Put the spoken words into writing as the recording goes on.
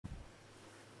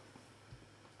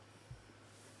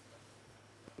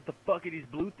fuck are these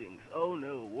blue things? Oh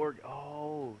no,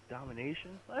 oh,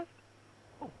 domination left?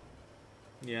 Oh.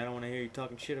 Yeah, I don't want to hear you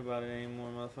talking shit about it anymore,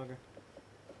 motherfucker.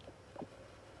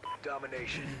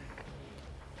 Domination.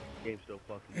 Game still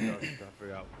fucking sucks. I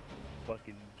forgot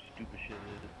fucking stupid shit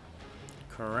it is.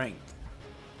 Correct.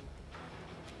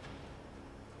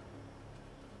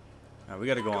 Alright, we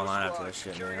gotta go online after this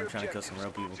shit, man. I'm trying to kill some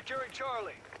real people. Securing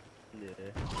Charlie. Yeah.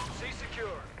 C secure.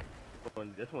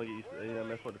 Just want to get used to, you know,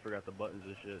 that's what to figure out the buttons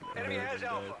and shit. Enemy has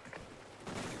Alpha.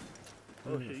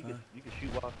 Oh shit, you can shoot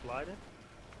while sliding?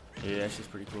 Yeah, that shit's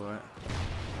pretty cool, right?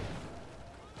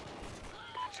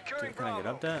 Securing Can I get Bravo.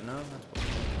 up that? No? That's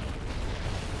bullshit.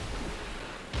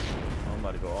 I'm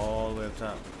about to go all the way up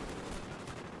top.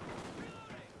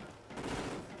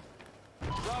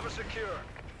 Bravo secure.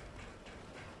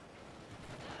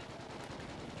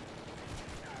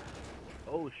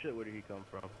 Oh shit, where did he come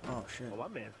from? Oh shit. Oh, my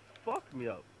man fucked me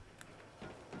up.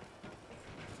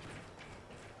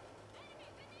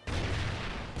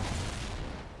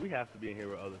 We have to be in here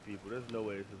with other people. There's no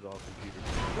way this is all computers.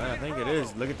 I think it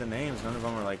is. Look at the names. None of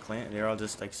them are like clan. They're all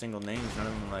just like single names. None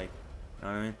of them are like, you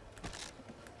know what I mean?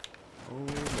 Oh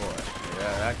boy.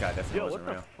 Yeah, that guy definitely Yo, wasn't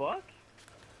what real. the fuck?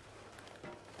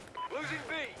 Losing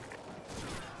B.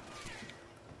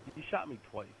 He shot me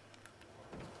twice.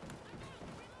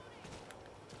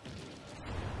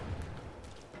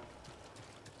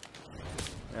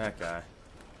 That guy.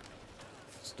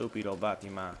 Stupido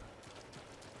Batima.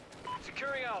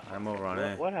 Securing Alpha. I'm over on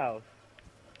A. What house?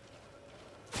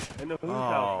 In the whose Oh,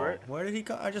 house, Brett? where did he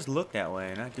go? I just looked that way,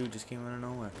 and that dude just came out of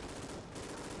nowhere.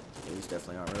 Yeah, these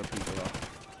definitely aren't real people, though.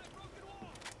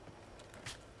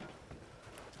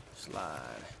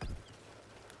 Slide.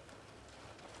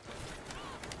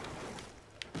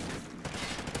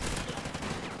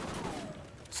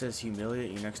 It says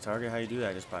humiliate your next target. How you do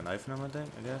that? Just by knifing them, I think,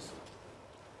 I guess.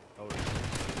 Oh,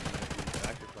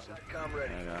 Satcom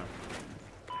ready. There you go.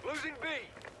 Losing B.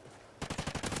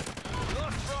 We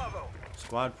lost Bravo.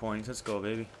 Squad points. Let's go,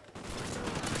 baby.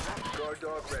 Guard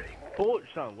dog ready. oh,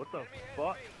 son, what the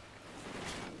fuck?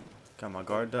 Got my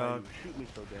guard dog. Shoot me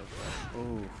so damn fast.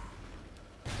 Ooh.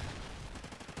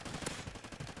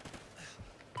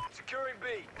 Securing B.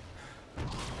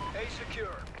 A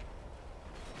secure.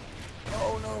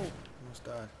 Oh no! Almost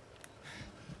died.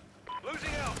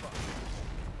 Losing Alpha.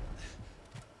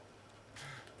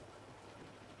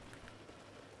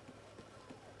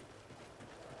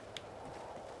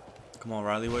 Come on,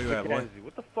 Riley, where you at, boy? Mackenzie,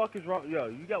 what the fuck is wrong? Yo,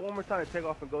 you got one more time to take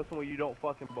off and go somewhere you don't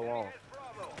fucking belong.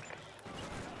 Bravo.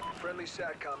 Friendly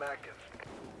Satcom active.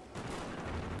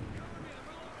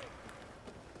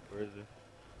 Where is he?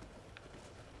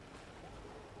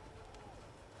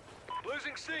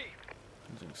 Losing C.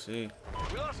 As you can see,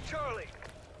 We lost Charlie.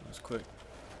 that's quick.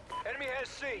 Enemy has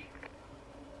C.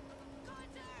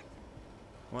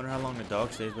 Wonder how long the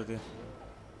dog stays with you.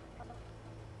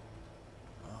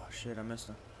 Oh shit, I missed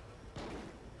him.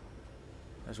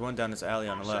 There's one down this alley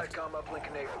on the left. Satcom uplink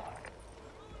enabled.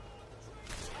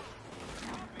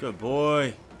 Good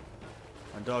boy.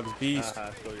 My dog's beast.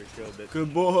 I stole your kill, bitch.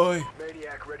 Good boy.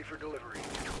 Maniac ready for delivery.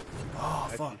 Oh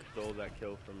I fuck. actually stole that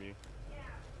kill from you.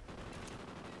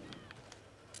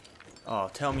 Oh,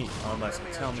 tell me. Oh, I'm about to say,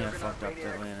 tell me I fucked up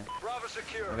that landing. Bravo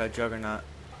secure. I got Juggernaut.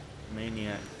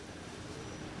 Maniac.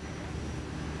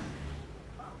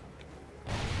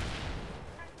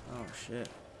 Oh shit.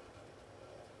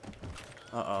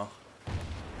 Uh-oh.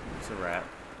 It's a rat.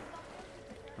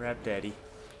 Rat daddy.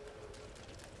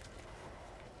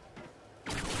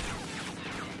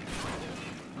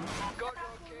 Guard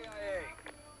dog KIA.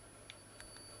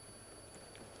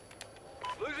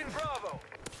 Losing Bravo.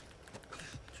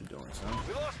 What you doing, son?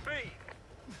 We lost B.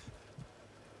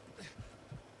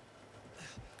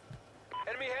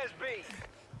 Enemy has B.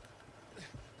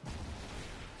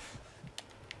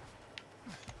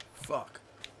 Fuck.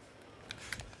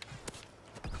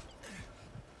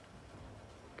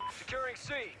 Securing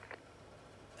C.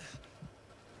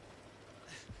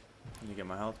 Need to get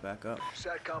my health back up.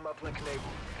 Satcom uplink enabled.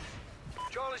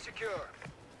 Charlie secure.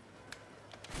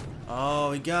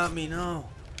 Oh, he got me. No.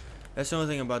 That's the only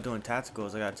thing about doing tactical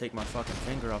is I gotta take my fucking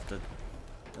finger off the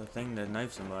thing to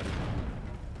knife somebody.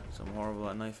 So I'm horrible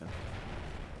at knifing.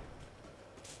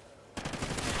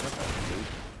 What the dude?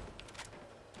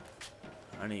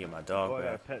 I need to get my dog Oh, I got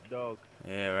a back. pet dog.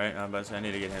 Yeah, right. I'm about to say I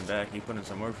need to get him back. He put in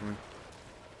some work for me.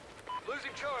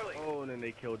 Losing Charlie. Oh, and then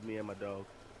they killed me and my dog.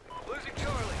 Losing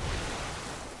Charlie.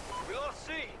 We lost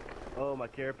C. Oh, my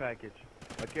care package.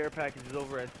 My care package is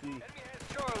over at C. Enemy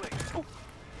has Charlie. Oh.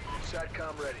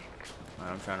 Satcom ready.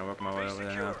 Alright, I'm trying to work my way over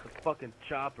there now. The fucking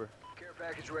chopper. Care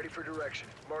package ready for direction.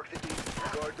 Mark the D.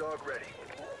 Guard dog ready.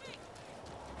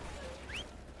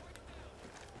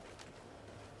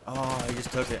 Oh, he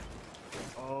just took it.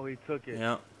 Oh, he took it.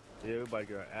 Yeah. Yeah, everybody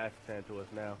got our ass handed to us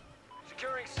now.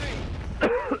 Securing C.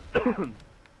 I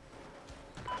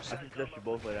suggest you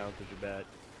both lay down because you're bad.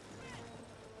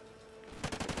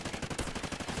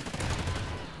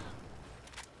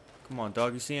 Come on,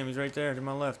 dog. You see him? He's right there to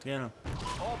my left. Get him.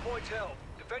 All points held.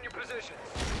 Defend your positions.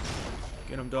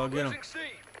 Get him, dog. Get him. Losing C.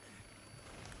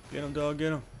 Get him, dog.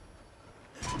 Get him.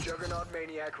 Juggernaut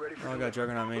Maniac ready for Oh, I got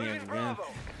Juggernaut Maniac Losing again.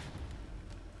 Bravo.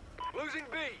 Losing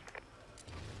B.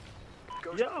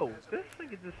 Yo, this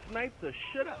nigga just sniped the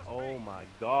shit out. Oh my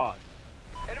god.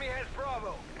 Enemy has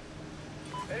Bravo.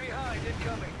 Enemy high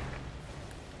incoming.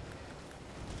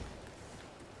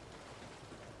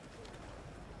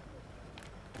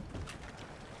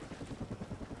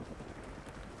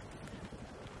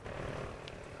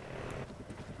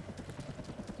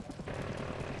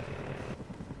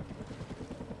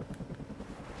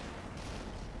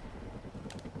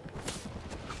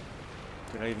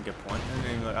 Did I even get points?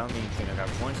 I don't even think I got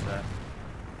points for that.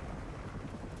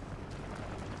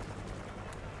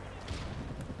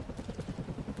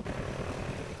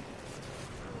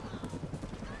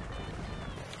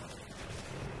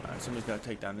 Alright, somebody's got to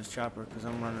take down this chopper because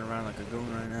I'm running around like a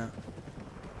goon right now.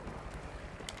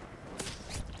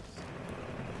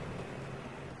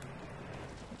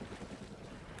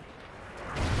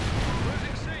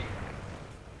 Losing C.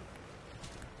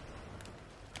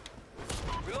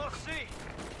 We lost C.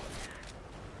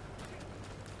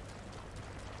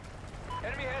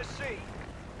 Enemy has C.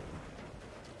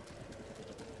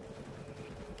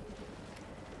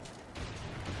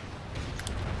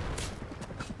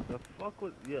 The fuck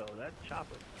was, yo, that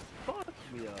chopper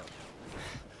fucked me up.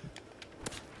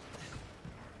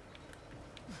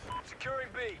 Securing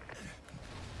B.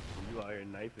 You out here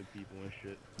knifing people and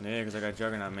shit. Yeah, because I got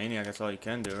Juggernaut Maniac. That's all you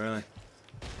can do, really.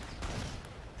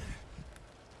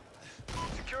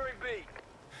 Securing B.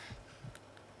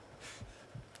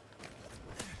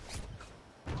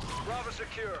 Bravo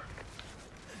secure.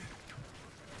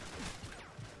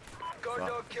 Guard Fuck.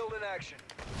 dog killed in action.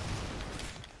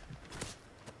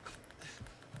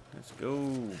 Let's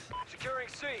go. Securing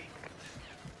C.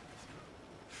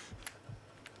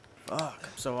 Fuck,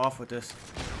 I'm so off with this.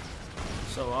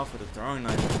 So off with the throwing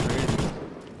knife. It's crazy.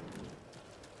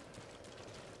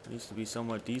 I used to be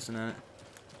somewhat decent at it.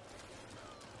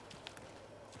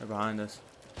 They're behind us.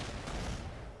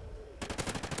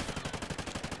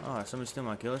 Oh, somebody steal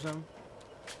my kill or something?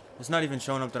 It's not even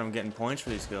showing up that I'm getting points for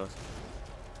these kills.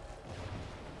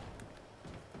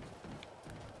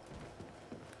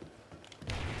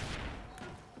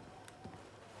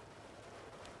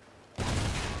 I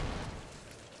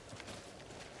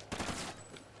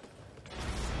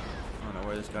don't know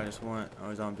where this guy just went. Oh,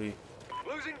 he's on B.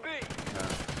 Losing B. Yeah.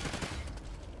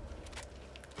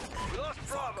 We lost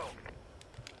Bravo.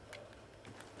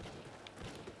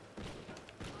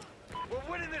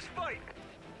 We're winning this fight.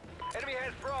 Enemy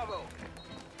has Bravo.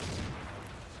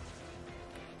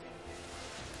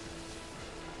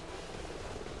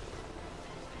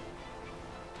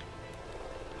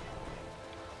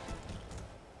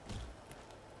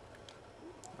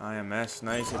 IMS,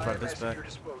 nice. He brought this IMS at back. your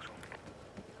disposal.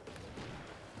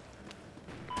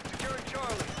 Securing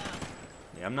Charlie.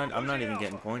 Yeah, I'm not even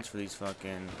getting points for these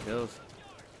fucking kills.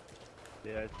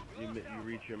 Yeah, you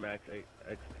reach your max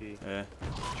XP. Yeah.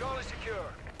 Charlie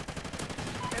secure.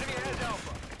 Enemy has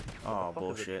Alpha. Oh, Fuck is a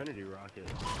bullshit. Trinity rocket.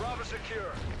 Bravo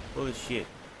secure. Bullshit.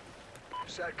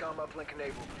 SATCOM uplink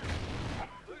enabled.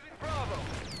 Losing Bravo.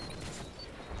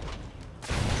 I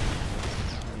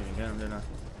didn't even get him, didn't I?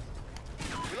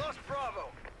 We lost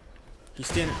Bravo. He's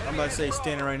standing. I'm about to say he's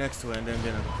standing right next to it and didn't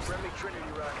get him. Friendly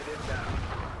Trinity rocket inbound.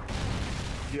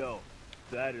 Yo,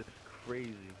 that is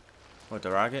crazy. What,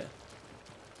 the rocket?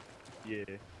 Yeah.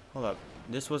 Hold up.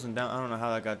 This wasn't down. I don't know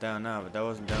how that got down now, but that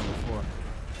wasn't down before.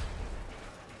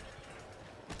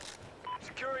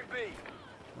 Securing B.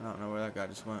 I don't know where that guy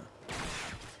just went.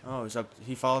 Oh, he's up.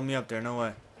 He followed me up there. No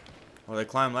way. Well, they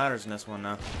climb ladders in this one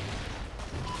now.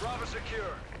 Bravo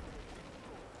secure.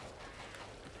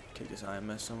 Take this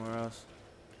IMS somewhere else.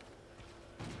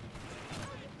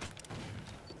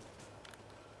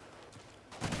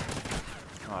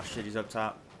 Oh shit, he's up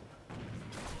top.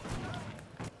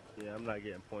 Yeah, I'm not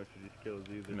getting points for these kills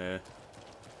either. Man.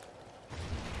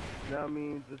 That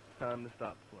means it's time to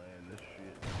stop playing this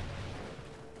shit.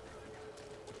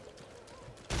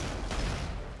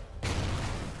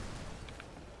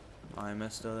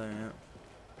 IMS still there, yeah.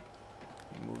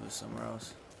 Move this somewhere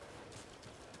else.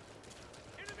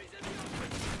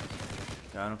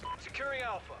 Got him. Securing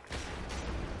Alpha.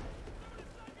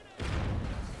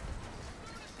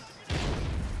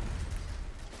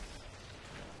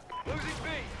 Losing B.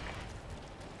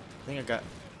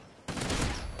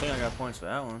 I got points for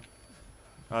that one.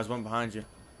 Oh, there's one behind you.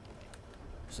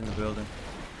 It's in the building.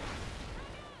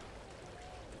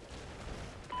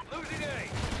 Losing A.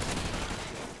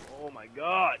 Oh my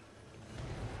god.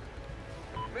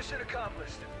 Mission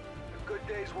accomplished. A good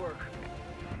day's work.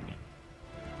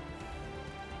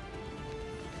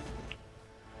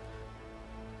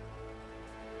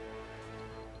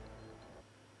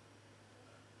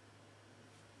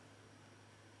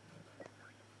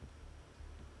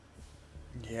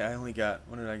 Yeah, I only got,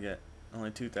 what did I get?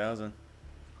 Only 2,000.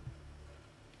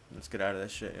 Let's get out of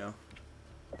this shit, yo.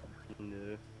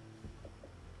 No.